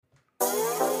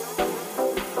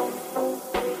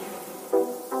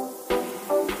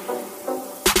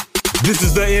This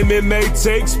is the MMA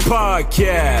Takes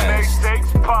Podcast.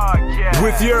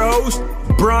 With your host,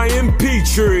 Brian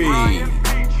Petrie.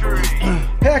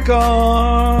 Here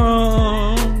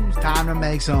comes time to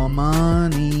make some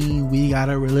money. We got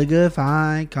a really good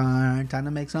fight card. Time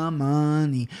to make some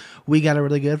money. We got a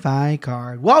really good fight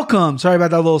card. Welcome. Sorry about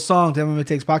that little song to MMA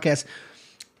Takes Podcast.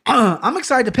 I'm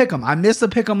excited to pick them. I missed the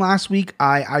pick them last week.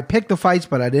 I picked the fights,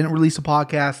 but I didn't release a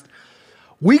podcast.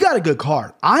 We got a good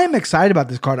card. I am excited about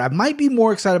this card. I might be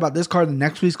more excited about this card than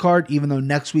next week's card, even though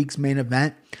next week's main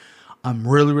event, I'm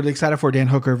really, really excited for Dan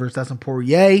Hooker versus Dustin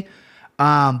Poirier.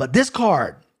 But this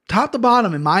card, top to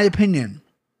bottom, in my opinion,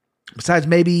 besides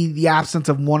maybe the absence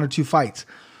of one or two fights,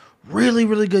 really,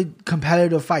 really good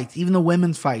competitive fights. Even the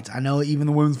women's fights. I know even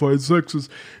the women's fights sexist.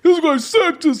 This guy's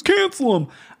sexist. Cancel him.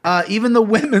 Even the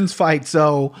women's fights,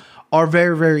 so are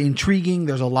very, very intriguing.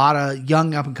 There's a lot of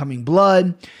young up-and-coming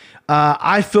blood.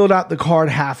 I filled out the card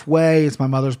halfway. It's my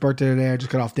mother's birthday today. I just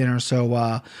got off dinner,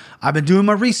 so I've been doing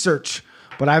my research,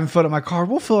 but I haven't filled out my card.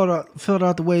 We'll fill it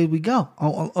out the way we go,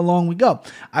 along we go.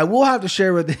 I will have to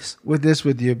share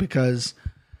with you because,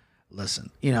 listen,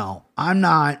 I'm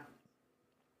not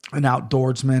an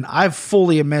outdoorsman. I've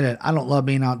fully admitted I don't love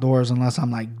being outdoors unless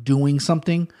I'm like doing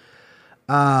something.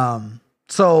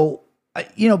 So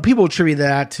people attribute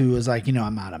that to is like,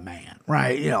 I'm not a man,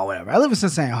 right? Whatever. I live in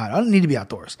Cincinnati, Ohio. I don't need to be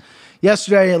outdoors.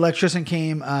 Yesterday, electrician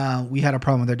came. We had a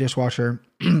problem with their dishwasher.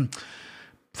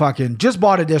 Fucking just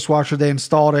bought a dishwasher. They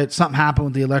installed it. Something happened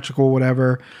with the electrical,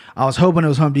 whatever. I was hoping it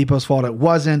was Home Depot's fault. It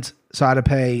wasn't. So I had to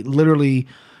pay I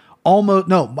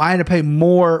had to pay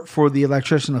more for the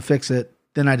electrician to fix it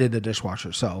than I did the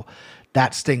dishwasher. So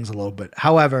that stings a little bit.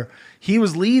 However, he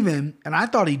was leaving and I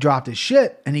thought he dropped his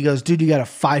shit. And he goes, dude, you got a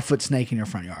 5-foot snake in your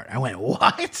front yard. I went,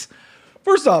 what?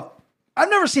 First off, I've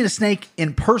never seen a snake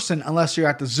in person unless you're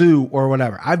at the zoo or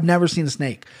whatever. I've never seen a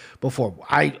snake before.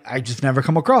 I just never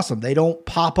come across them. They don't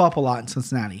pop up a lot in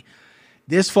Cincinnati.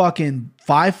 This fucking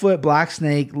 5-foot black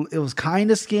snake, it was kind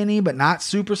of skinny, but not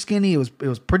super skinny. It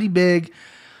was pretty big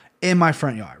in my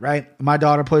front yard, right? My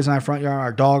daughter plays in my front yard.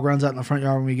 Our dog runs out in the front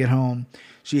yard when we get home.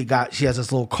 She has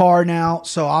this little car now.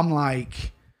 So I'm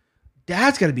like,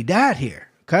 Dad's got to be dad here.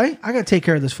 Okay. I got to take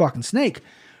care of this fucking snake.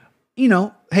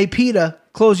 Hey, PETA,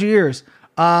 close your ears.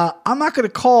 I'm not going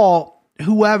to call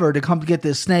whoever to come to get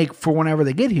this snake for whenever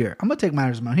they get here. I'm going to take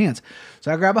matters in my hands.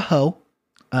 So I grab a hoe.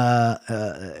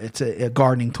 It's a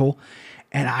gardening tool.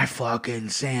 And I fucking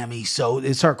it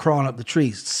started crawling up the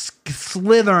tree,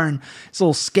 slithering this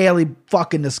little scaly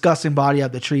fucking disgusting body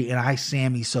up the tree. And I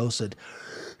Sammy Sosa'd.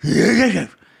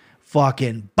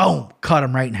 Fucking boom, cut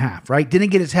him right in half, right? Didn't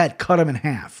get his head, cut him in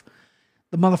half.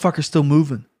 The motherfucker's still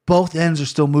moving. Both ends are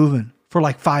still moving for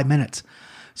like 5 minutes.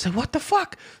 So what the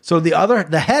fuck? So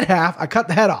the head half, I cut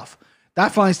the head off.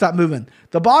 That finally stopped moving.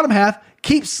 The bottom half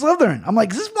keeps slithering. I'm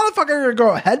like, is this motherfucker gonna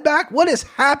grow a head back? What is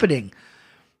happening?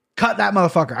 Cut that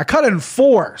motherfucker. I cut it in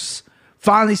force.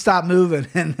 Finally stopped moving.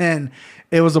 And then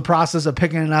it was a process of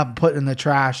picking it up and putting it in the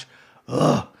trash.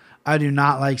 Ugh. I do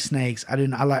not like snakes.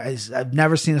 I've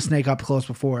never seen a snake up close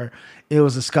before. It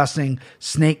was disgusting.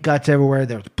 Snake guts everywhere.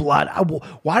 There was blood.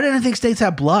 Why didn't I think snakes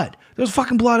have blood? There was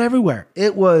fucking blood everywhere.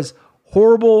 It was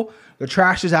horrible. The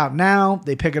trash is out now.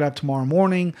 They pick it up tomorrow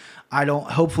morning.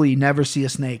 Hopefully never see a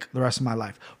snake the rest of my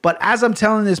life. But as I'm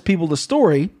telling the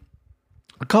story,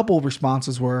 a couple of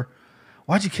responses were,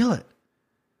 why'd you kill it?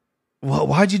 Well,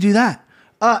 why'd you do that?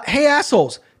 Hey,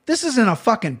 assholes. This isn't a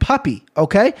fucking puppy,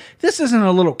 okay? This isn't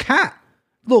a little cat,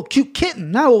 little cute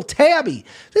kitten, not a little tabby.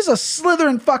 This is a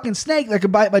slithering fucking snake that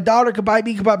could bite my daughter, could bite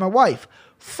me, could bite my wife.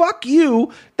 Fuck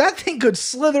you. That thing could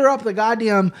slither up the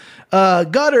goddamn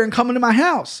gutter and come into my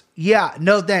house. Yeah,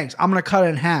 no thanks. I'm going to cut it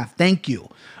in half. Thank you.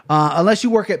 Unless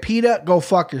you work at PETA, go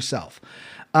fuck yourself.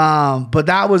 But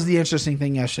that was the interesting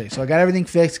thing yesterday. So I got everything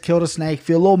fixed, killed a snake,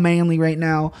 feel a little manly right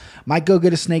now. Might go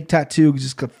get a snake tattoo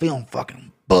just feeling fucking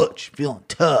butch, feeling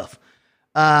tough.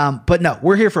 But no,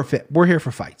 we're here for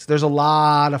fights. There's a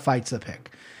lot of fights to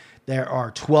pick. There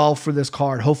are 12 for this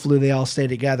card. Hopefully they all stay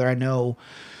together. I know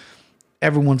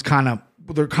everyone's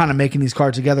they're kind of making these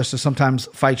cards together, so sometimes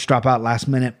fights drop out last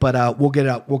minute, but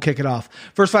we'll kick it off.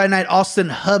 First fight tonight, Austin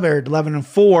Hubbard,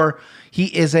 11-4. He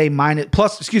is a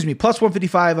plus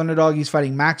 155 underdog. He's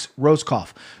fighting Max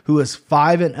Roskopf, who is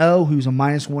 5-0, who's a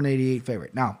minus 188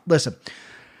 favorite. Now, listen,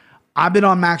 I've been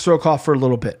on Max Roskopf for a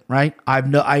little bit, right?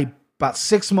 About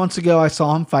 6 months ago, I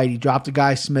saw him fight. He dropped a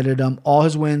guy, submitted him. All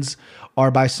his wins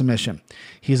are by submission.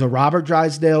 He's a Robert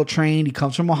Drysdale trained. He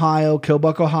comes from Ohio,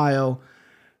 Killbuck, Ohio.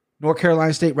 North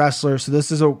Carolina State wrestler. So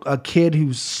this is a kid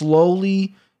who's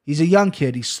he's a young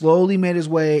kid. He slowly made his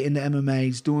way into MMA.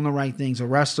 He's doing the right things. A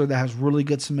wrestler that has really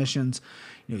good submissions.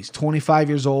 He's 25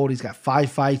 years old. He's got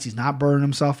 5 fights. He's not burning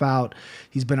himself out.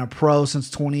 He's been a pro since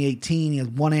 2018. He has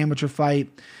 1 amateur fight.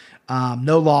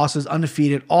 No losses,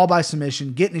 undefeated, all by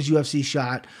submission, getting his UFC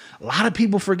shot. A lot of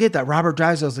people forget that Robert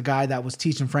Drysdale is the guy that was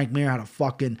teaching Frank Mir how to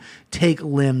fucking take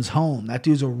limbs home. That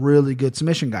dude's a really good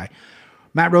submission guy.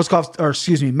 Max Roscoff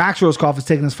is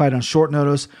taking this fight on short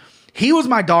notice. He was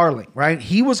my darling, right?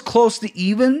 He was close to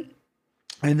even.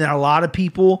 And then a lot of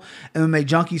people, MMA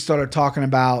junkies, started talking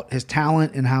about his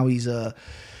talent and how he's a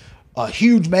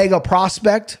huge mega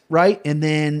prospect, right? And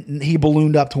then he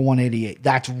ballooned up to 188.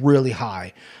 That's really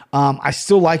high. I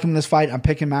still like him in this fight. I'm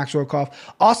picking Max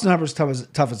Roscoff. Austin Hubbard's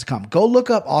tough as come. Go look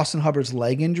up Austin Hubbard's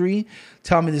leg injury.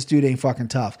 Tell me this dude ain't fucking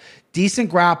tough.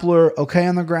 Decent grappler, okay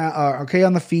on the ground, okay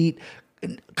on the feet,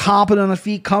 competent on the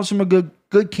feet, comes from a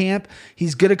good camp.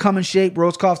 He's good to come in shape.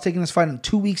 Roscoff's taking this fight on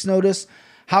 2 weeks' notice.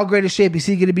 How great a shape is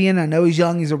he going to be in? I know he's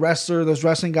young. He's a wrestler. Those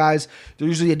wrestling guys, they're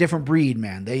usually a different breed,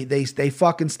 man. They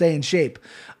fucking stay in shape.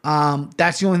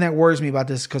 That's the only thing that worries me about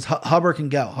this because Hubbard can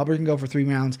go. Hubbard can go for 3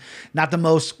 rounds. Not the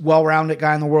most well-rounded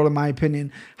guy in the world, in my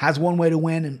opinion. Has one way to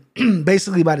win, and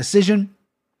basically by decision.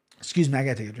 Excuse me, I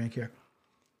got to take a drink here.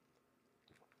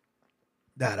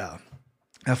 That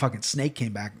fucking snake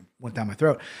came back and went down my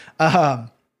throat.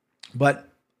 But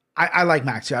I like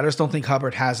Max here. I just don't think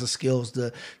Hubbard has the skills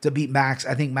to beat Max.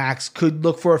 I think Max could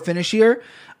look for a finish here,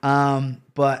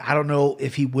 but I don't know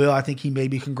if he will. I think he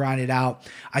maybe can grind it out.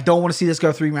 I don't want to see this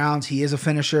go 3 rounds. He is a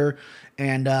finisher,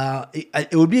 and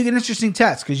it would be an interesting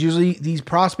test because usually these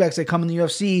prospects that come in the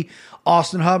UFC,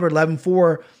 Austin Hubbard,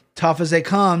 11-4, tough as they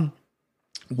come.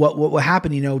 What will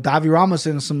happen? Davi Ramos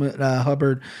and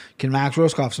Hubbard, can Max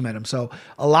Roscoff submit him? So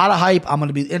a lot of hype. I'm going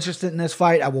to be interested in this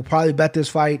fight. I will probably bet this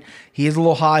fight. He is a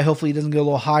little high. Hopefully he doesn't get a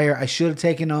little higher. I should have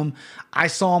taken him. I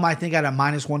saw him, I think, at a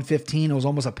 -115. It was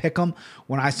almost a pick 'em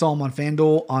when I saw him on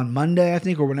FanDuel on Monday, I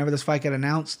think, or whenever this fight got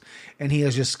announced. And he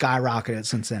has just skyrocketed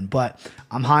since then. But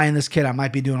I'm high in this kid. I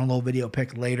might be doing a little video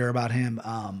pick later about him.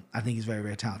 I think he's very,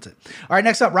 very talented. All right,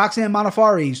 next up, Roxanne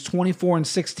Modafferi. He's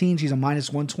 24-16. She's a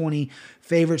 -120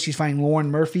 favorite. She's fighting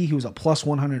Lauren Murphy, who's a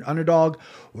 +100 underdog.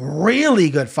 Really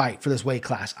good fight for this weight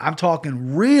class. I'm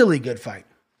talking really good fight.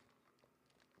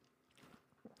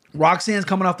 Roxanne's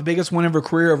coming off the biggest win of her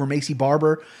career over Macy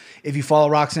Barber. If you follow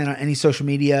Roxanne on any social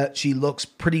media, she looks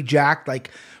pretty jacked. Like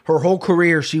her whole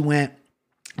career, she's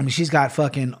got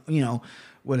fucking,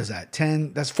 what is that?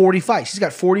 10, that's 40 fights. She's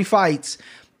got 40 fights.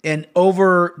 And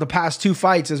over the past 2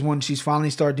 fights is when she's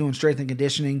finally started doing strength and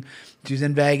conditioning. She's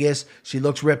in Vegas. She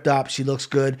looks ripped up. She looks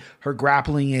good. Her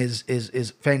grappling is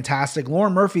fantastic.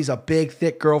 Lauren Murphy's a big,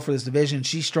 thick girl for this division.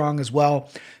 She's strong as well.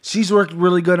 She's worked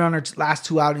really good on her last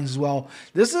 2 outings as well.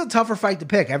 This is a tougher fight to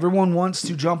pick. Everyone wants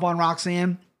to jump on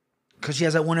Roxanne because she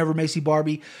has that win over Macy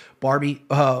Barber.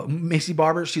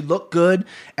 She looked good.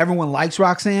 Everyone likes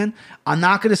Roxanne. I'm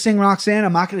not going to sing Roxanne.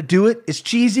 I'm not going to do it. It's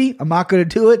cheesy. I'm not going to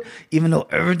do it, even though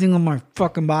everything on my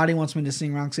fucking body wants me to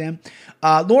sing Roxanne.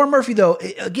 Lauren Murphy, though,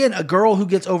 again, a girl who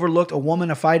gets overlooked, a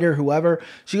woman, a fighter, whoever,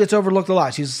 she gets overlooked a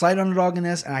lot. She's a slight underdog in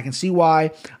this, and I can see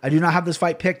why. I do not have this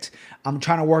fight picked. I'm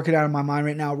trying to work it out in my mind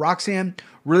right now. Roxanne,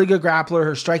 really good grappler.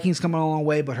 Her striking's coming a long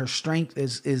way, but her strength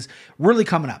is really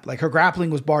coming up. Like her grappling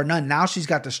was bar none. Now she's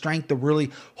got the strength to really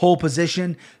hold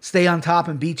position, stay on top,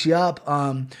 and beat you up.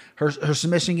 Her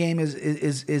submission game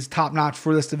is top notch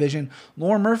for this division.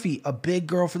 Lauren Murphy, a big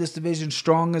girl for this division,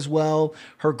 strong as well.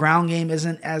 Her ground game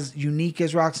isn't as unique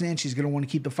as Roxanne. She's going to want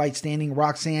to keep the fight standing.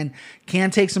 Roxanne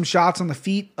can take some shots on the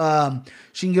feet.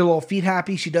 She can get a little feet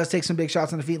happy. She does take some big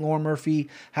shots on the feet. Lauren Murphy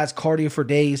has cardio for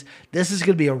days. This is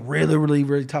going to be a really, really,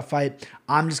 really tough fight.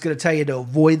 I'm just going to tell you to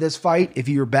avoid this fight. If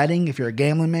you're betting, if you're a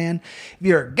gambling man,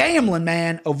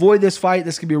 avoid this fight.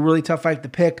 This could be a really tough fight to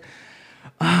pick.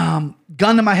 Gun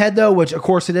to my head, though, which of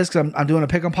course it is because I'm doing a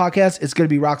pick-em podcast, it's going to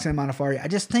be Roxanne Modafferi. I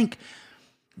just think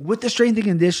with the strength and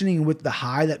conditioning and with the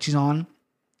high that she's on,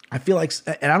 I feel like,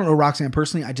 and I don't know Roxanne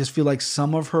personally, I just feel like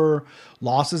some of her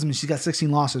losses, I mean, she's got 16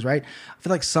 losses, right? I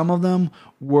feel like some of them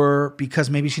were because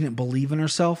maybe she didn't believe in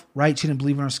herself, right? She didn't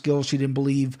believe in her skills. She didn't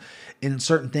believe in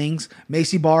certain things.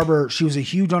 Macy Barber, she was a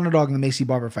huge underdog in the Macy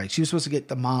Barber fight. She was supposed to get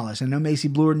demolished. I know Macy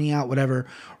blew her knee out, whatever.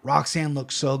 Roxanne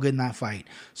looked so good in that fight.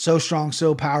 So strong,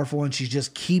 so powerful, and she's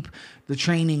just keep the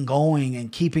training going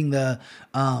and keeping the,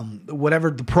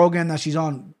 whatever the program that she's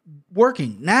on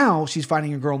working. Now she's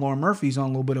fighting a girl, Lauren Murphy, who's on a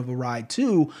little bit of a ride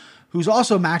too, who's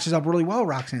also matches up really well,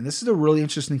 Roxanne. This is a really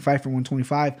interesting fight for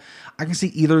 125. I can see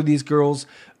either of these girls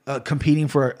competing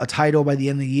for a title by the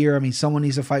end of the year. I mean, someone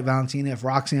needs to fight Valentina. If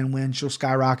Roxanne wins, she'll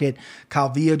skyrocket.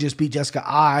 Calvillo just beat Jessica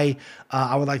Ai.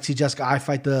 I would like to see Jessica Ai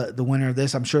fight the winner of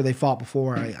this. I'm sure they fought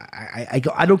before.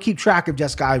 I don't keep track of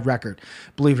Jessica Ai's record,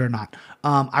 believe it or not.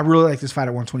 I really like this fight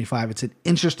at 125. It's an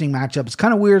interesting matchup. It's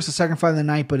kind of weird. It's the second fight of the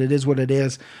night, but it is what it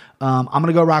is. I'm going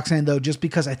to go Roxanne, though, just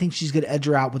because I think she's going to edge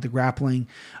her out with the grappling.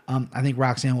 I think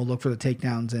Roxanne will look for the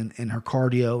takedowns and her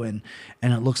cardio, and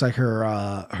it looks like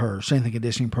her strength and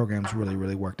conditioning program's really,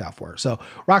 really worked out for her. So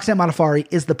Roxanne Modafferi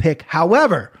is the pick.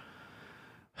 However,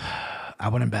 I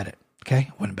wouldn't bet it.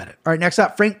 Okay, wouldn't bet it. All right, next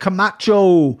up, Frank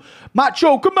Camacho.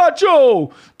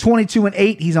 Camacho,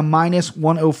 22-8. He's a minus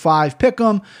 105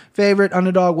 pick'em. Favorite,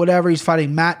 underdog, whatever. He's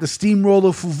fighting Matt the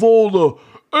Steamroller Favola.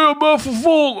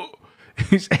 Favola.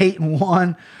 He's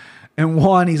 8-1.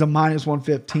 He's a minus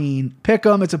 115.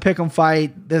 Pick'em. It's a pick'em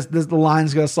fight. The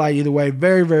line's gonna slide either way.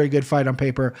 Very, very good fight on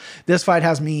paper. This fight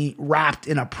has me wrapped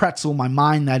in a pretzel. My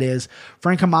mind, that is.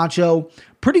 Frank Camacho,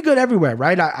 pretty good everywhere,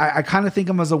 right? I kind of think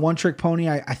him as a one-trick pony.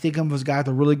 I think him as a guy with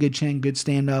a really good chin, good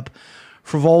stand-up.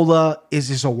 Favola is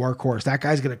just a workhorse. That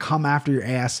guy's gonna come after your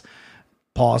ass.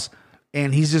 Pause.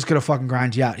 And he's just going to fucking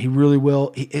grind you out. He really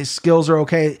will. His skills are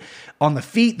okay on the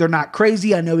feet. They're not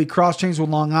crazy. I know he cross-trains with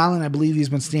Long Island. I believe he's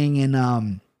been staying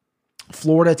in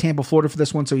Florida, Tampa, Florida for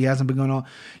this one. So he hasn't been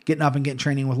getting up and getting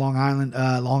training with Long Island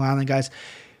guys.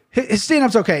 His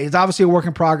stand-up's okay. It's obviously a work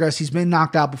in progress. He's been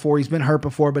knocked out before. He's been hurt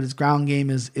before, but his ground game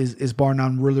is bar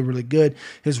none really, really good.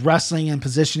 His wrestling and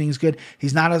positioning is good.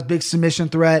 He's not a big submission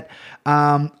threat.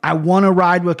 I want to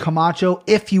ride with Camacho.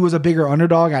 If he was a bigger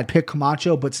underdog, I'd pick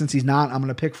Camacho, but since he's not, I'm going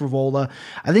to pick Favola.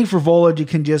 I think Favola, you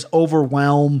can just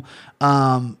overwhelm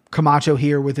Camacho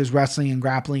here with his wrestling and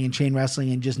grappling and chain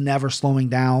wrestling and just never slowing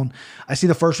down. I see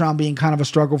the first round being kind of a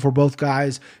struggle for both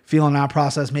guys, feeling out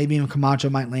process. Maybe even Camacho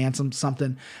might land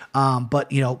something. But,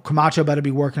 Camacho better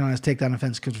be working on his takedown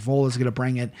defense because Favola's going to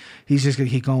bring it. He's just going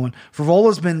to keep going.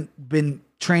 Favola's been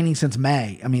training since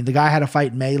May. I mean, the guy had a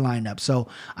fight in May lined up. So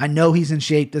I know he's in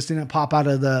shape. This didn't pop out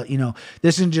of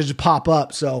this didn't just pop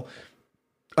up. So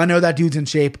I know that dude's in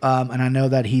shape, and I know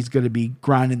that he's going to be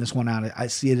grinding this one out. I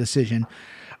see a decision.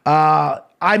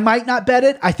 I might not bet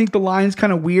it. I think the line's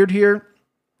kind of weird here.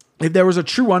 If there was a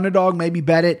true underdog, maybe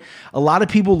bet it. A lot of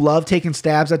people love taking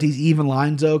stabs at these even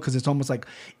lines, though, because it's almost like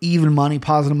even money,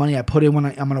 positive money. I put in when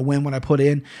I'm going to win when I put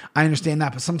in. I understand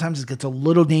that, but sometimes it gets a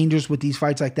little dangerous with these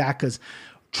fights like that because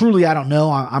truly, I don't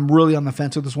know. I'm really on the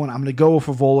fence with this one. I'm going to go with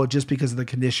Favola just because of the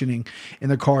conditioning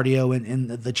and the cardio and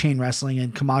the chain wrestling,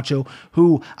 and Camacho,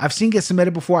 who I've seen get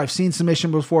submitted before. I've seen submission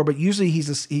before, but usually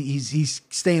he's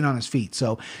staying on his feet.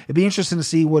 So it'd be interesting to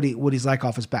see what he's like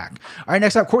off his back. All right,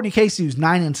 next up, Courtney Casey, who's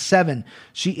 9-7.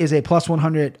 She is a plus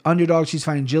 100 underdog. She's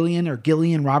fighting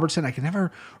Gillian Robertson. I can never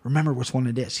remember which one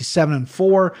it is. She's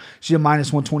 7-4. She's a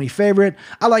minus 120 favorite.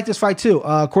 I like this fight too.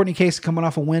 Courtney Casey coming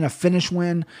off a finish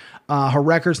win. Her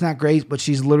record's not great, but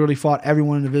she's literally fought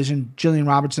everyone in the division. Gillian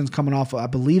Robertson's coming off, I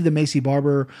believe, the Macy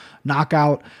Barber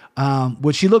knockout,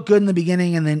 which she looked good in the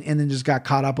beginning and then just got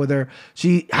caught up with her.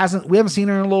 We haven't seen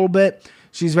her in a little bit.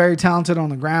 She's very talented on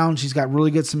the ground. She's got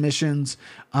really good submissions.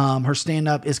 Her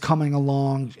stand-up is coming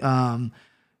along.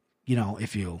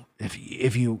 If you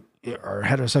are a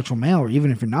heterosexual male, or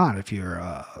even if you're not, if you're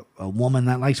a woman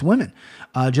that likes women,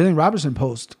 Gillian Robertson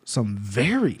posts some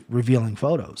very revealing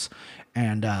photos.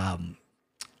 And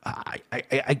I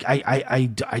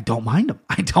don't mind them.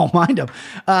 I don't mind them.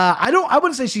 I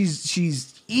wouldn't say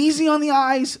she's easy on the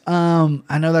eyes.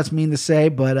 I know that's mean to say,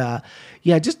 but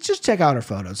yeah, just check out her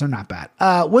photos. They're not bad.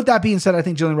 With that being said, I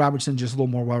think Gillian Robertson just a little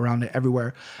more well-rounded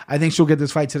everywhere. I think she'll get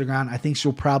this fight to the ground. I think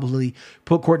she'll probably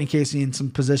put Courtney Casey in some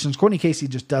positions. Courtney Casey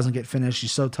just doesn't get finished.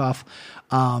 She's so tough.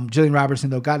 Gillian Robertson,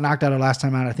 though, got knocked out her last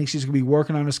time out. I think she's going to be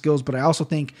working on her skills, but I also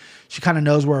think she kind of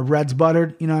knows where bread's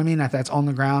buttered. You know what I mean? That's on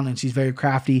the ground, and she's very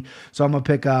crafty. So I'm going to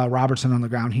pick Robertson on the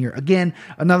ground here. Again,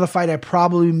 another fight I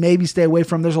probably maybe stay away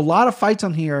from. There's a lot of fights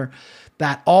on here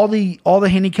that all the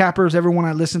handicappers, everyone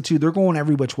I listen to, they're going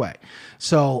every which way.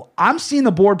 So I'm seeing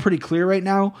the board pretty clear right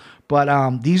now.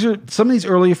 But these are some of these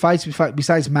earlier fights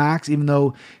besides Max, even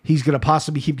though he's going to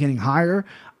possibly keep getting higher,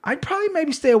 I'd probably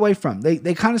maybe stay away from.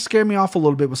 They kind of scare me off a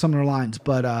little bit with some of their lines,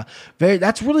 but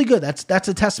that's really good. That's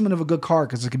a testament of a good card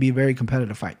because it could be a very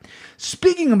competitive fight.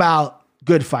 Speaking about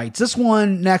good fights,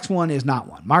 next one is not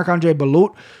one. Marc-Andre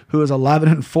Barriault, who is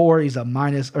 11-4, he's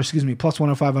a plus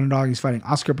 105 underdog. He's fighting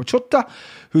Oscar Pachuta,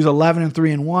 who's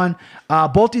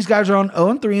 11-3-1. Both these guys are on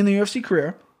 0-3 in the UFC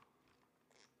career,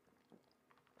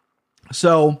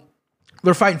 so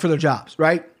they're fighting for their jobs,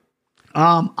 right?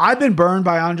 I've been burned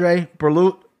by Andre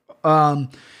Barriault.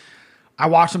 I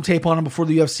watched some tape on him before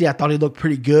the UFC. I thought he looked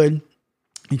pretty good.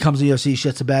 He comes to UFC,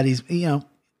 shits the bed. He's,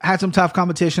 had some tough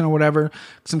competition or whatever,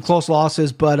 some close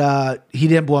losses, but he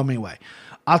didn't blow me away.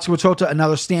 Oskar Watoto,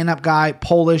 another stand-up guy,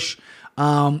 Polish,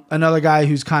 another guy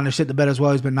who's kind of shit the bed as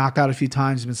well. He's been knocked out a few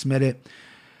times, he's been submitted.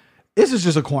 This is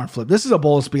just a corn flip. This is a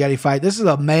bowl of spaghetti fight. This is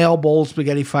a male bowl of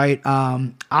spaghetti fight.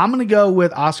 I'm going to go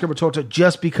with Oskar Watoto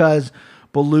just because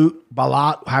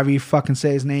Balat, however you fucking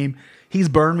say his name, he's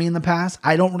burned me in the past.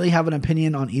 I don't really have an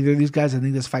opinion on either of these guys. I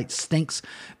think this fight stinks.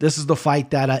 This is the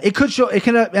fight that it could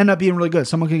end up being really good.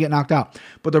 Someone could get knocked out,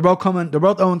 but they're both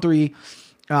 0-3.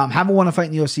 Haven't won a fight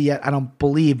in the UFC yet. I don't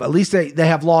believe. At least they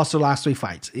have lost their last 3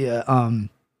 fights. Yeah.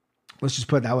 Let's just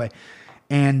put it that way.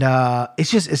 And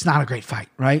it's not a great fight,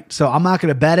 right? So I'm not going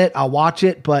to bet it. I'll watch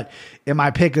it, but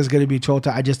my pick is going to be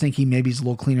Chota. I just think he maybe is a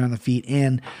little cleaner on the feet.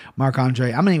 And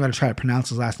Marc-Andre, I'm not even going to try to pronounce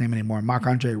his last name anymore.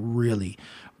 Marc-Andre really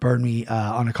burned me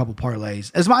on a couple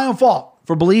parlays. It's my own fault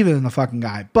for believing in the fucking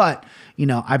guy, but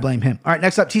I blame him. All right,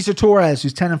 next up, Tecia Torres,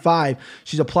 who's 10-5.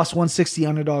 She's a plus 160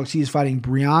 underdog. She is fighting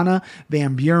Brianna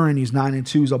Van Buren, who's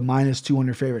 9-2, who's a minus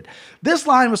 200 favorite. This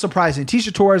line was surprising.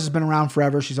 Tecia Torres has been around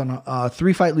forever. She's on a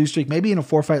 3-fight lose streak, maybe in a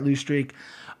 4-fight lose streak.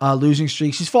 Losing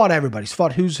streak. She's fought everybody. She's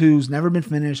fought who's never been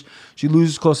finished. She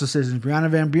loses close decisions. Brianna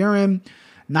Van Buren,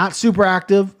 not super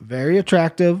active, very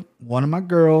attractive. One of my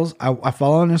girls. I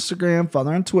follow on Instagram,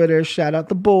 follow her on Twitter. Shout out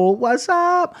the Bull. What's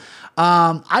up?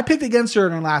 I picked against her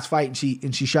in her last fight,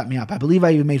 and she shut me up. I believe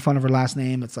I even made fun of her last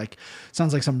name. It's like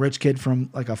sounds like some rich kid from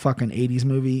like a fucking 80s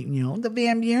movie. The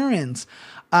Van Burens.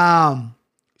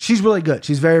 She's really good.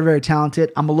 She's very, very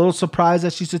talented. I'm a little surprised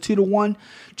that she's a 2-1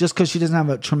 just because she doesn't have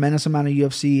a tremendous amount of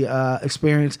UFC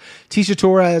experience. Tecia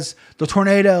Torres, the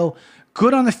Tornado,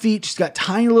 good on the feet. She's got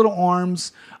tiny little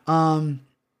arms.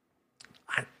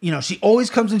 She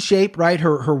always comes in shape, right?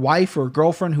 Her wife or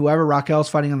girlfriend, whoever, Raquel's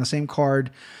fighting on the same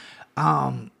card.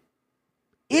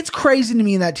 It's crazy to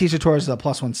me that Tecia Torres is a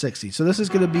plus 160. So this is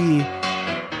going to be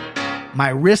my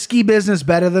risky business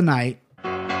bet of the night.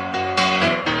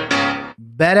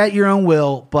 Bet at your own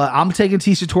will, but I'm taking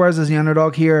Tecia Torres as the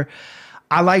underdog here.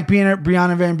 I like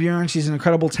Brianna Van Buren. She's an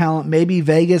incredible talent. Maybe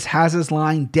Vegas has this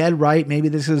line dead right. Maybe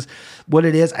this is what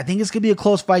it is. I think it's going to be a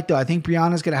close fight, though. I think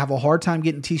Brianna's going to have a hard time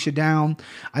getting Tecia down.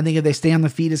 I think if they stay on the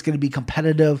feet, it's going to be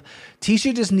competitive.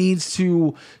 Tecia just needs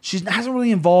to... She hasn't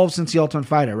really evolved since the Ultimate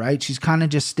Fighter, right? She's kind of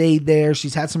just stayed there.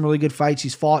 She's had some really good fights.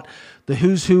 She's fought the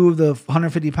who's who of the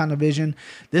 150-pound division.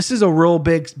 This is a real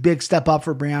big step up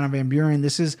for Brianna Van Buren.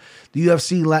 This is the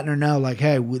UFC letting her know, like,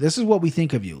 hey, this is what we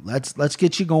think of you. Let's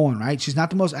get you going, right? She's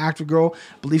not the most active girl.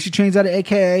 I believe she trains out of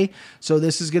AKA. So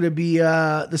this is gonna be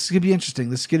interesting.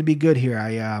 This is gonna be good here.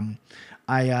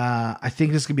 I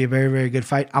think this could be a very, very good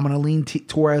fight. I'm gonna lean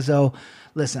Torres though.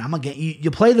 Listen, I'm gonna get you. You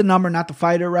play the number, not the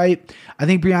fighter, right? I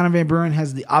think Brianna Van Buren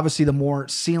has obviously the more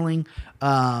ceiling.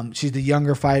 She's the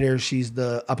younger fighter. She's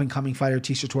the up and coming fighter.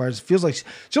 Tecia Torres feels like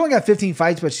she only got 15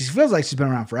 fights, but she feels like she's been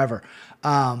around forever.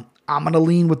 I'm gonna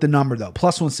lean with the number though.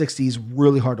 Plus 160 is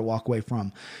really hard to walk away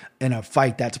from in a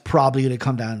fight that's probably gonna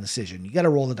come down in decision. You got to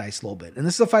roll the dice a little bit, and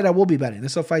this is a fight I will be betting.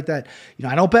 This is a fight that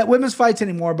I don't bet women's fights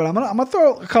anymore, but I'm gonna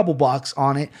throw a couple bucks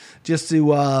on it just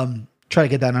to try to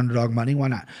get that underdog money. Why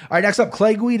not? All right, next up,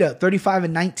 Clay Guida,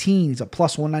 35-19. He's a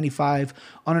plus 195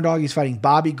 underdog. He's fighting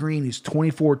Bobby Green, who's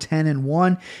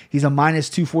 24-10-1. He's a minus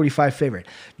 245 favorite.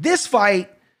 This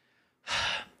fight,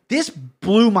 this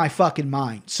blew my fucking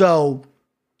mind. So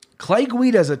Clay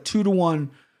Guida is a 2-1,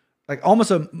 like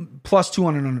almost a plus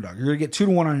 200 underdog. You're going to get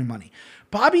 2-1 on your money.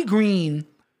 Bobby Green,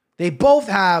 they both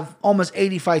have almost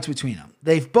 80 fights between them.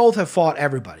 They both have fought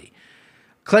everybody.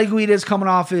 Clay Guida is coming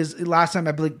off his last time,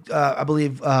 I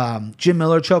believe Jim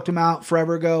Miller choked him out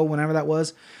forever ago, whenever that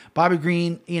was. Bobby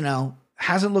Green,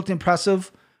 hasn't looked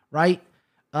impressive, right?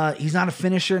 He's not a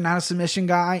finisher, not a submission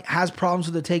guy, has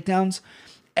problems with the takedowns.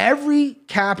 Every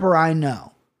capper I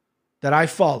know that I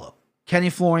follow,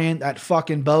 Kenny Florian, that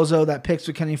fucking bozo that picks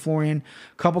with Kenny Florian,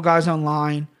 a couple guys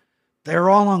online, they're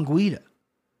all on Guida.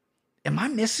 Am I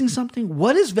missing something?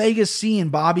 What is Vegas seeing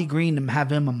Bobby Green to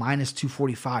have him a minus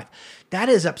 245? That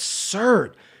is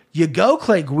absurd. You go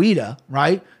Clay Guida,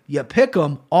 right? You pick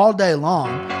him all day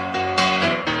long.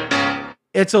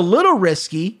 It's a little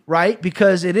risky, right?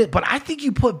 Because it is, but I think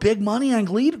you put big money on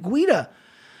Guida.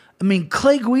 I mean,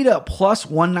 Clay Guida plus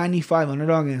 195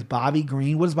 underdog against Bobby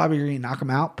Green. What does Bobby Green knock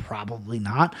him out? Probably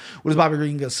not. What does Bobby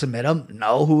Green go submit him?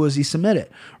 No. Who was he submitted?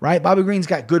 Right? Bobby Green's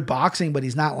got good boxing, but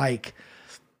he's not like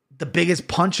the biggest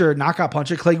puncher, knockout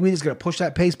puncher. Clay Guida is going to push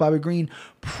that pace. Bobby Green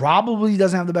probably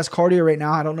doesn't have the best cardio right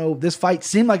now. I don't know. This fight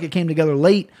seemed like it came together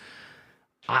late.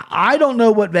 I don't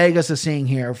know what Vegas is seeing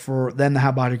here for them to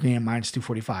have Bobby Green at minus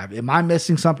 245. Am I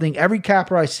missing something? Every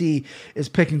capper I see is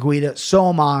picking Guida. So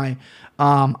am I.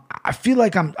 I feel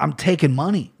like I'm taking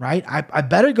money, right? I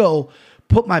better go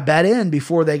put my bet in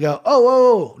before they go,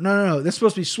 oh, no, this is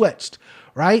supposed to be switched,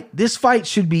 right? This fight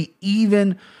should be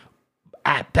even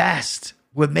at best,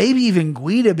 with maybe even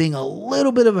Guida being a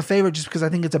little bit of a favorite just because I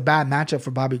think it's a bad matchup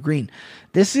for Bobby Green.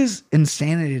 This is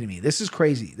insanity to me. This is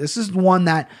crazy. This is one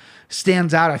that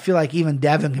stands out. I feel like even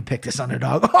Devin can pick this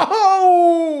underdog.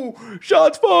 Oh,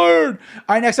 shots fired.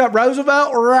 All right, next up,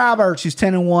 Roosevelt Roberts. He's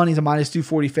 10-1. He's a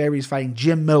 -240 favorite. He's fighting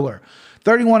Jim Miller.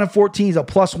 31-14. He's a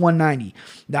 +190.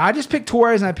 Now, I just picked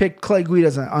Torres and I picked Clay Guida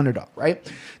as an underdog, right?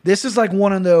 This is like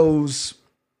one of those,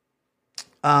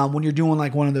 when you're doing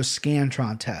like one of those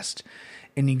Scantron tests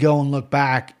and you go and look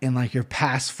back and like your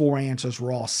past 4 answers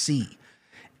were all C.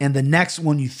 And the next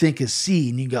one you think is C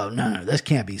and you go, no, this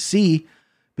can't be C.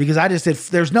 Because I just said,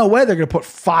 there's no way they're going to put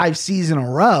 5 C's in a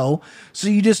row. So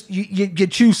you just, you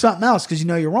choose something else because you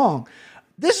know you're wrong.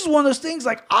 This is one of those things,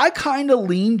 like, I kind of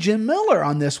lean Jim Miller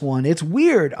on this one. It's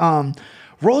weird.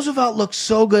 Roosevelt looks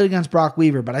so good against Brock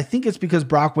Weaver, but I think it's because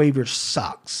Brock Weaver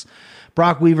sucks.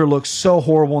 Brock Weaver looked so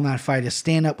horrible in that fight. His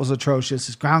stand-up was atrocious.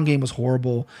 His ground game was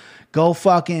horrible. Go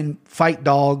fucking fight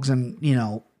dogs and,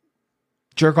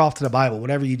 jerk off to the Bible.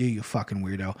 Whatever you do, you fucking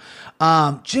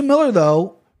weirdo. Jim Miller,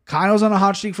 though, kind of was on a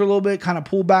hot streak for a little bit, kind of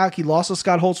pulled back. He lost to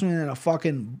Scott Holtzman in a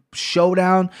fucking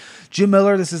showdown. Jim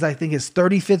Miller, this is, I think, his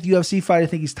 35th UFC fight. I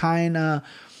think he's tying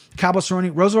Cabo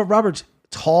Cerrone. Roosevelt Roberts,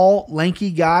 tall,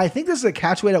 lanky guy. I think this is a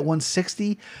catchweight at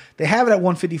 160. They have it at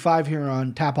 155 here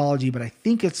on Tapology, but I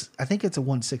think it's a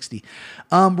 160.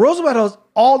 Roosevelt has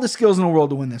all the skills in the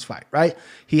world to win this fight, right?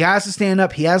 He has to stand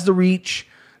up. He has the reach.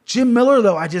 Jim Miller,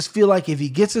 though, I just feel like if he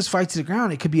gets his fight to the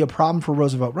ground, it could be a problem for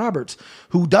Roosevelt Roberts,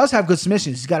 who does have good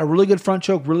submissions. He's got a really good front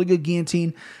choke, really good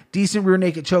guillotine, decent rear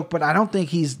naked choke, but I don't think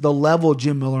he's the level of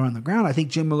Jim Miller on the ground. I think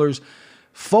Jim Miller's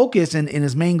focus and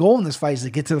his main goal in this fight is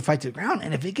to get to the fight to the ground.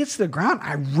 And if it gets to the ground,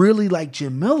 I really like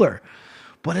Jim Miller.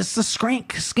 But it's the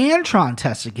Scantron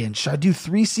test again. Should I do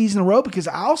 3 C's in a row? Because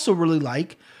I also really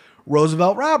like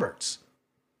Roosevelt Roberts.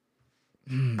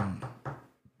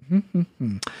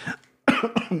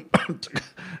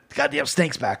 Goddamn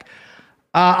snake's back.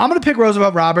 I'm going to pick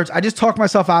Roosevelt Roberts. I just talked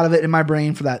myself out of it in my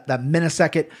brain for that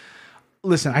millisecond.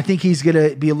 Listen, I think he's going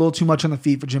to be a little too much on the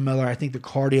feet for Jim Miller. I think the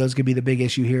cardio is going to be the big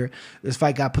issue here. This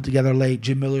fight got put together late.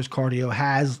 Jim Miller's cardio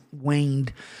has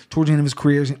waned towards the end of his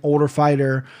career. He's an older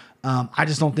fighter. I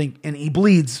just don't think, and he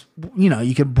bleeds,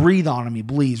 you can breathe on him. He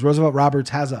bleeds. Roosevelt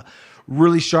Roberts has a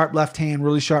really sharp left hand,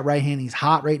 really sharp right hand. He's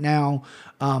hot right now.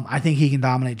 I think he can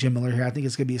dominate Jim Miller here. I think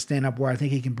it's going to be a stand-up war. I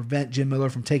think he can prevent Jim Miller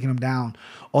from taking him down.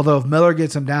 Although if Miller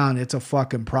gets him down, it's a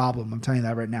fucking problem. I'm telling you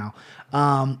that right now.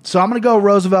 So I'm going to go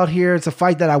Roosevelt here. It's a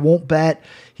fight that I won't bet.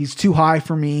 He's too high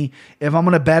for me. If I'm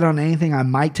going to bet on anything, I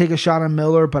might take a shot on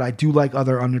Miller, but I do like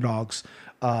other underdogs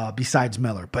besides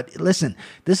Miller. But listen,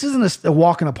 this isn't a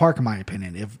walk in the park in my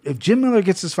opinion. If Jim Miller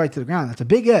gets this fight to the ground, that's a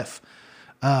big if.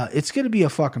 It's going to be a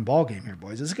fucking ball game here,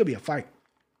 boys. This is going to be a fight.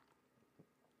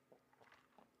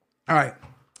 All right.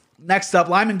 Next up,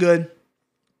 Lyman Good,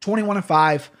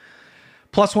 21-5,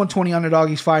 +120 underdog.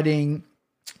 He's fighting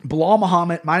Bilal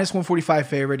Muhammad, -145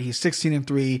 favorite. He's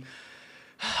 16-3.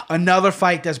 Another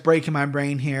fight that's breaking my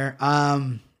brain here.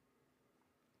 Lyman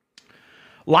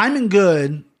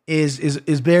Good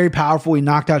is very powerful. He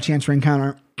knocked out Chance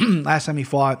Ringcounter last time he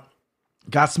fought.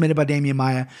 Got submitted by Damian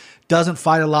Maia. Doesn't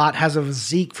fight a lot. Has a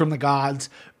physique from the gods.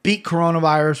 Beat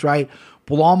coronavirus, right?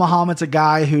 Bilal Muhammad's a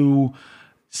guy who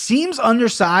seems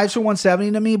undersized for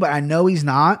 170 to me, but I know he's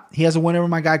not. He has a win over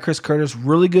my guy Chris Curtis.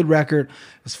 Really good record.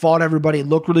 Has fought everybody.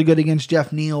 Looked really good against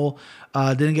Jeff Neal.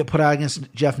 Didn't get put out against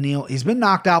Jeff Neal. He's been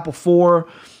knocked out before,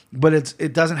 but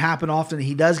it doesn't happen often.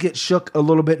 He does get shook a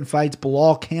little bit in fights.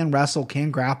 Bilal can wrestle,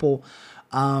 can grapple.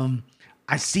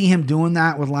 I see him doing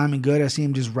that with Lyman Good. I see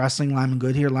him just wrestling Lyman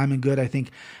Good here. Lyman Good, I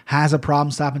think, has a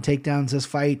problem stopping takedowns this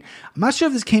fight. I'm not sure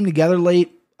if this came together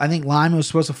late. I think Lyman was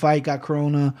supposed to fight, got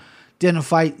corona, didn't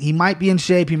fight. He might be in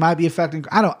shape. He might be affecting.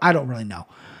 I don't really know.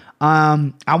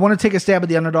 I want to take a stab at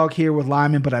the underdog here with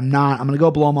Lyman, but I'm not. I'm going to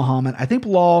go Bilal Muhammad. I think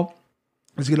Bilal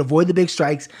is going to avoid the big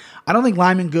strikes. I don't think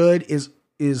Lyman Good is.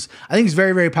 I think he's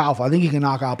very, very powerful. I think he can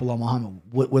knock out Bilal Muhammad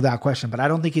without question, but I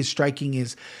don't think his striking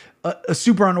is a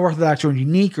super unorthodox or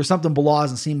unique or something Bilal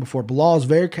hasn't seen before. Bilal is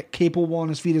very capable on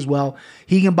his feet as well.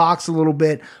 He can box a little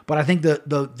bit, but I think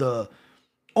the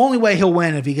only way he'll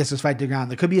win if he gets his fight to the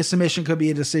ground. There could be a submission, could be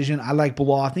a decision. I like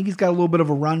Bilal. I think he's got a little bit of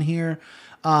a run here.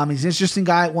 He's an interesting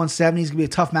guy at 170. He's going to be a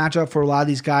tough matchup for a lot of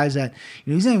these guys that,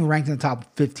 he's not even ranked in the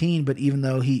top 15, but even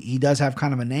though he does have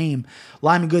kind of a name.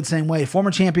 Lyman Good, same way.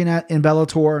 Former champion in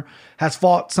Bellator, has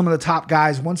fought some of the top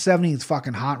guys. 170 is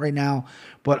fucking hot right now,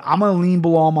 but I'm going to lean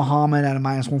Belal Muhammad at a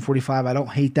minus 145. I don't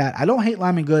hate that. I don't hate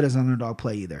Lyman Good as an underdog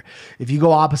play either. If you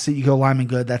go opposite, you go Lyman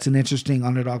Good. That's an interesting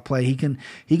underdog play. He can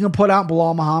put out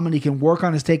Belal Muhammad. He can work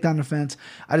on his takedown defense.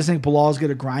 I just think Belal's going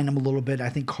to grind him a little bit. I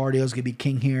think cardio is going to be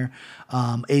king here.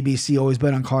 ABC always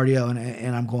bet on cardio,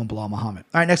 and I'm going Belal Muhammad.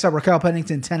 All right, next up, Raquel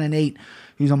Pennington, 10-8.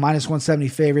 He's a minus 170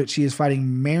 favorite. She is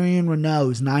fighting Marion Renaud,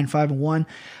 who's 9-5-1.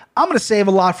 I'm going to save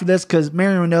a lot for this because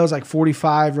Marion Renaud is like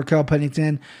 45. Raquel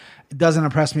Pennington, it doesn't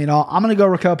impress me at all. I'm going to go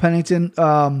Raquel Pennington.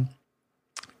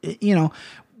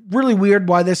 Really weird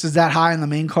why this is that high on the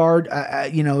main card.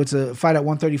 It's a fight at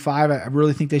 135. I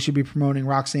really think they should be promoting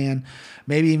Roxanne,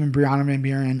 maybe even Brianna Van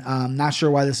Buren. Not sure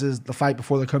why this is the fight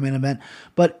before the co-main event,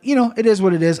 but it is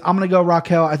what it is. I'm going to go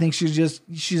Raquel. I think she's just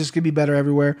going to be better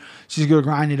everywhere. She's going to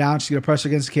grind it out. She's going to press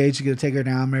against the cage. She's going to take her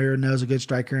down. Marion Renaud's a good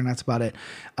striker, and that's about it.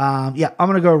 I'm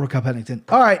going to go Raquel Pennington.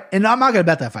 All right, and I'm not going to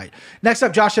bet that fight. Next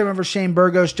up, Josh Emmett versus Shane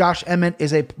Burgos. Josh Emmett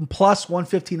is a plus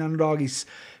 115 underdog. He's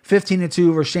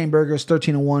 15-2 versus Shane Burgos,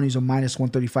 13-1. He's a minus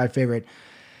 135 favorite.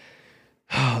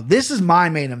 This is my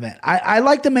main event. I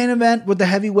like the main event with the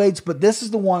heavyweights, but this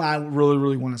is the one I really,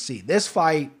 really want to see. This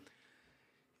fight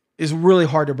is really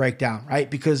hard to break down, right?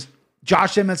 Because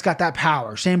Josh Emmett's got that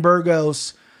power. Shane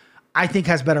Burgos, I think,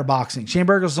 has better boxing. Shane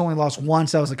Burgos has only lost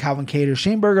once. That was a Calvin Kattar.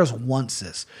 Shane Burgos wants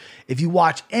this. If you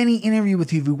watch any interview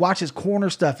with you, if you watch his corner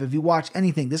stuff, if you watch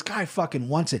anything, this guy fucking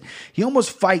wants it. He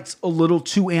almost fights a little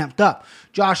too amped up.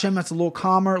 Josh Emmett's a little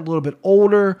calmer, a little bit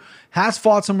older, has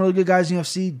fought some really good guys in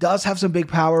UFC, does have some big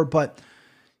power, but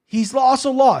he's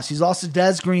also lost. He's lost to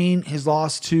Des Green. He's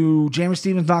lost to James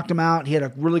Stevens, knocked him out. He had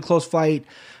a really close fight.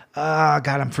 God,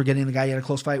 I'm forgetting the guy he had a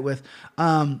close fight with.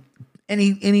 And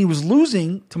he was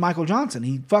losing to Michael Johnson.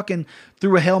 He fucking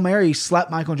threw a Hail Mary, slept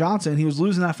Michael Johnson. He was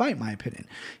losing that fight, in my opinion.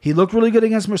 He looked really good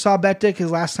against Mirsad Bektic his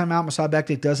last time out. Mirsad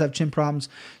Bektic does have chin problems.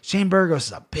 Shane Burgos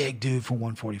is a big dude for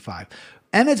 145.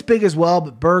 Emmett's big as well,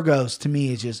 but Burgos to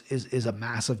me is a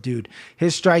massive dude.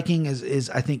 His striking is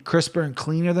I think crisper and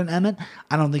cleaner than Emmett.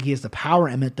 I don't think he has the power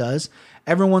Emmett does.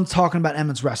 Everyone's talking about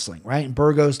Emmett's wrestling, right? And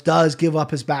Burgos does give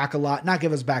up his back a lot. Not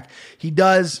give his back. He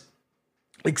does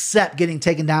accept getting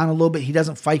taken down a little bit. He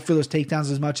doesn't fight for those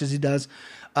takedowns as much as he does,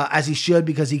 as he should,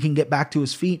 because he can get back to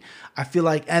his feet. I feel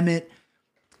like Emmett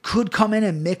could come in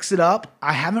and mix it up.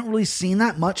 I haven't really seen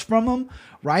that much from him,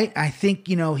 right? I think,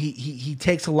 he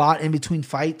takes a lot in between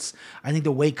fights. I think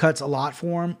the weight cuts a lot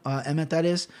for him, Emmett, that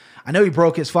is. I know he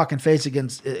broke his fucking face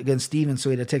against Stevens, so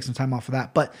he had to take some time off of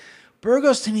that. But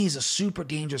Burgos, to me, is a super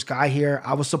dangerous guy here.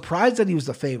 I was surprised that he was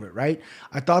the favorite, right?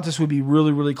 I thought this would be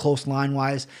really, really close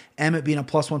line-wise. Emmett being a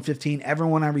plus 115.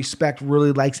 Everyone I respect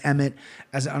really likes Emmett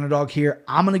as an underdog here.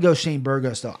 I'm going to go Shane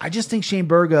Burgos, though. I just think Shane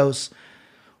Burgos,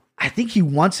 I think he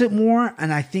wants it more,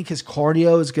 and I think his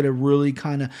cardio is going to really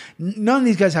kind of... None of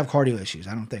these guys have cardio issues,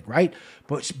 I don't think, right?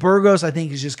 But Burgos, I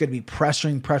think, is just going to be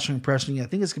pressuring. I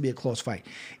think it's going to be a close fight.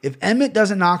 If Emmett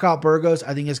doesn't knock out Burgos,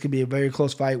 I think it's going to be a very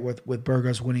close fight with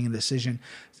Burgos winning a decision.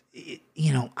 I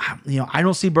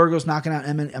don't see Burgos knocking out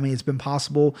Emmett. I mean, it's been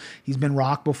possible. He's been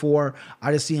rocked before.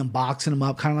 I just see him boxing him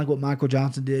up, kind of like what Michael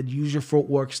Johnson did. Use your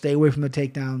footwork. Stay away from the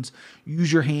takedowns.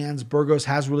 Use your hands. Burgos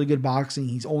has really good boxing.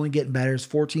 He's only getting better. It's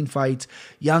 14 fights.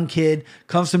 Young kid.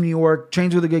 Comes from New York.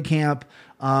 Trains with a good camp.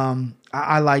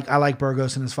 I like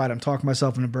Burgos in this fight. I'm talking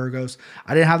myself into Burgos.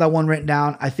 I didn't have that one written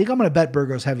down. I think I'm going to bet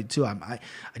Burgos heavy too. I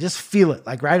just feel it.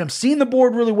 Like, right? I'm seeing the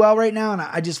board really well right now, and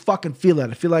I just fucking feel it.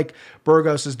 I feel like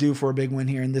Burgos is due for a big win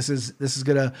here, and this is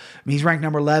gonna. I mean, he's ranked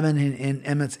number 11, and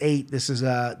Emmett's 8. This is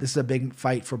a big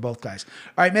fight for both guys.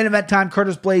 All right, main event time.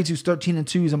 Curtis Blades, who's 13-2,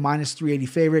 he's a minus 380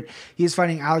 favorite. He is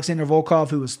fighting Alexander Volkov,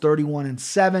 who was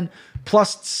 31-7,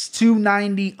 plus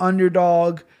 290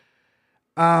 underdog.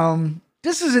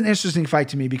 This is an interesting fight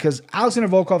to me because Alexander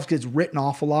Volkov gets written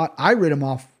off a lot. I wrote him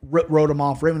off right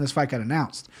when this fight got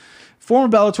announced.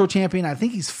 Former Bellator champion. I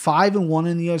think he's 5-1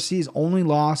 in the UFC. His only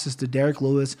loss is to Derek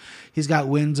Lewis. He's got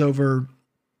wins over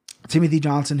Timothy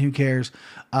Johnson, who cares?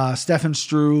 Stefan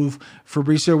Struve,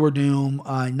 Fabricio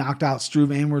Werdum, knocked out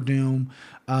Struve and Werdum.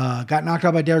 Got knocked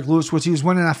out by Derek Lewis, which he was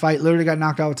winning that fight. Literally got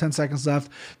knocked out with 10 seconds left.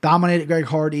 Dominated Greg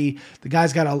Hardy. The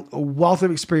guy's got a wealth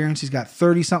of experience. He's got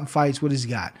 30-something fights. What has he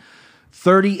got?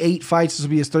 38 fights. This will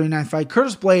be his 39th fight.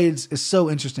 Curtis Blades is so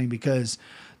interesting because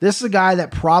this is a guy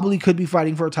that probably could be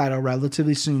fighting for a title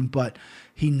relatively soon, but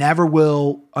He never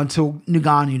will until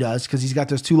Ngannou does, because he's got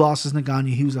those 2 losses.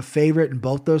 Ngannou, he was a favorite in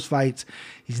both those fights.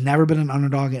 He's never been an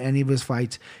underdog in any of his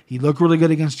fights. He looked really good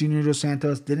against Junior Dos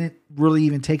Santos. Didn't really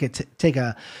even take a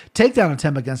takedown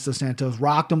attempt against Dos Santos.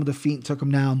 Rocked him with the feet and took him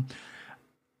down.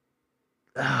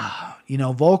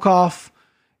 Volkov,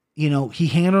 he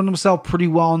handled himself pretty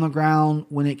well on the ground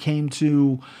when it came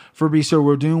to Fabricio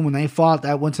Werdum. When they fought,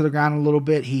 that went to the ground a little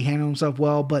bit. He handled himself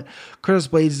well, but Curtis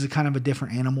Blaydes is a kind of a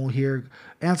different animal here.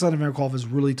 Anton Demirakov is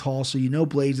really tall, so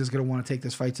Blaydes is going to want to take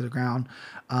this fight to the ground.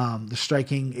 The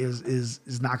striking is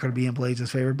not going to be in Blaydes'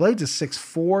 favor. Blaydes is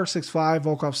 6'4", 6'5",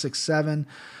 Volkov 6'7".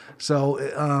 So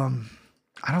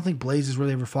I don't think Blaydes has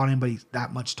really ever fought anybody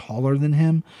that much taller than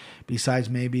him, besides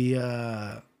maybe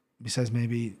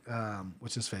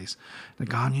what's his face,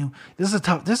 Ngannou. This is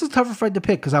a tougher fight to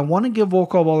pick, because I want to give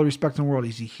Volkov all the respect in the world.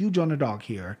 He's a huge underdog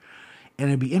here, and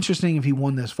it'd be interesting if he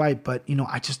won this fight. But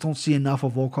I just don't see enough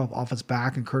of Volkov off his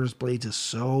back, and Curtis Blaydes is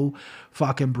so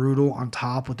fucking brutal on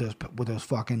top with those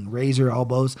fucking razor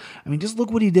elbows. I mean, just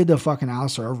look what he did to fucking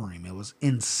Alistair Overeem. It was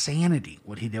insanity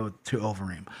what he did to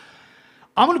Overeem.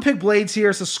 I'm going to pick Blaydes here.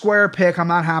 It's a square pick. I'm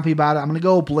not happy about it. I'm going to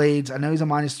go Blaydes. I know he's a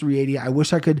minus 380. I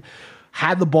wish I could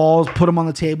had the balls, put him on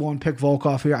the table, and pick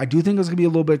Volkov here. I do think it's going to be a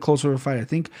little bit closer of a fight. I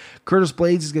think Curtis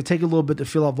Blaydes is going to take a little bit to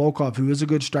fill out Volkov, who is a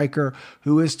good striker,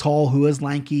 who is tall, who is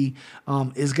lanky,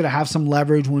 is going to have some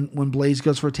leverage when Blaydes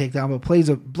goes for a takedown. But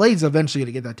Blaydes eventually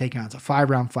going to get that takedown. It's a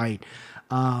 5-round fight.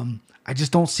 I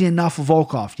just don't see enough of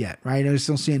Volkov yet, right? I just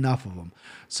don't see enough of him.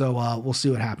 So we'll see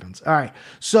what happens. All right.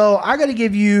 So I got to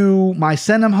give you my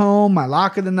send him home, my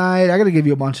lock of the night. I got to give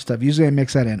you a bunch of stuff. Usually I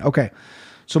mix that in. Okay.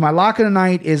 So my lock of the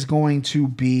night is going to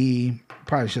be,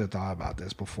 probably should have thought about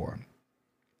this before.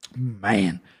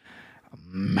 Man.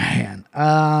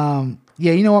 Yeah,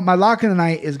 you know what? My lock of the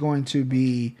night is going to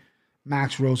be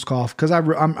Max Roskopf, because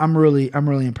I'm really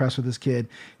impressed with this kid.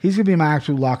 He's gonna be my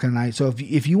actual lock of the night. So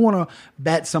if you want to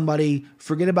bet somebody,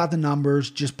 forget about the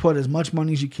numbers, just put as much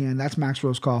money as you can. That's Max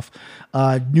Roskopf,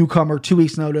 newcomer, 2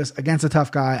 weeks notice against a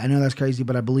tough guy. I know that's crazy,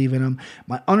 but I believe in him.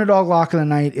 My underdog lock of the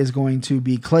night is going to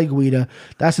be Clay Guida.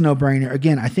 That's a no-brainer.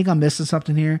 Again, I think I'm missing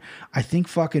something here. I think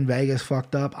fucking Vegas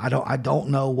fucked up. I don't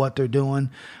know what they're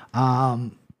doing.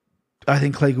 I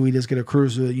think Clay Guida is going to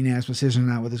cruise to a unanimous decision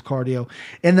now with his cardio.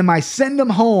 And then my send him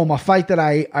home, a fight that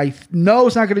I know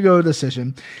is not going to go to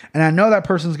decision, and I know that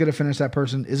person's going to finish that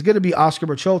person, is going to be Oscar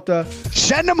Berchota.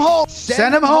 Send him home.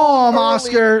 Send him home,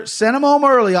 Oscar. Send him home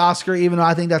early, Oscar, even though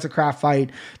I think that's a crap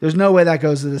fight. There's no way that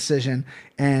goes to decision,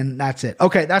 and that's it.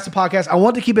 Okay, that's the podcast. I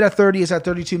want to keep it at 30. It's at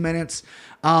 32 minutes.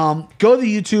 Go to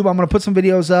YouTube. I'm going to put some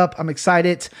videos up. I'm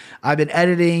excited. I've been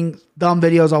editing dumb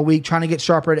videos all week, trying to get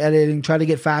sharper at editing, try to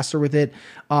get faster with it.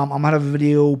 I'm going to have a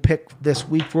video pick this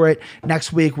week for it.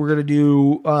 Next week, we're going to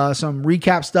do some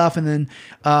recap stuff, and then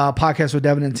podcast with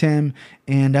Devin and Tim.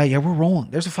 And yeah, we're rolling.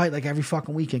 There's a fight like every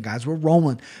fucking weekend, guys. We're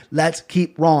rolling. Let's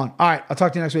keep rolling. All right, I'll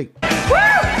talk to you next week. Woo!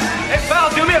 Hey, pal,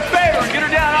 do me a favor. Get her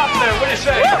down off there. What do you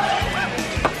say? Woo!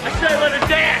 I say let her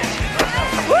dance.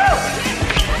 Woo!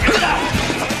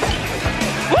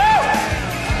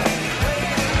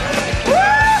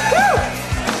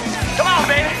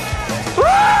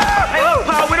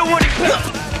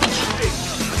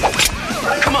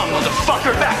 Come on,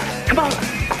 motherfucker, back. Come on. Come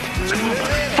on,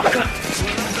 motherfucker.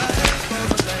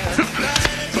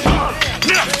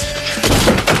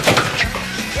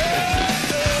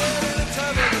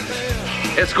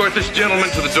 Escort this gentleman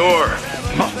to the door.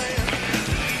 Come on.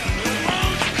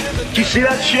 Do you see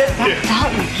that shit?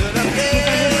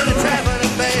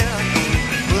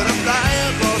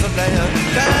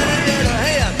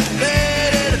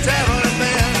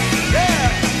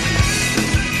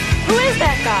 Who is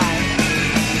that guy?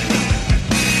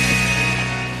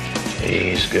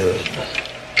 He's good.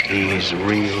 He's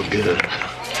real good.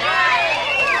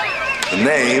 The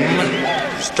name,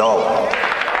 Stallone.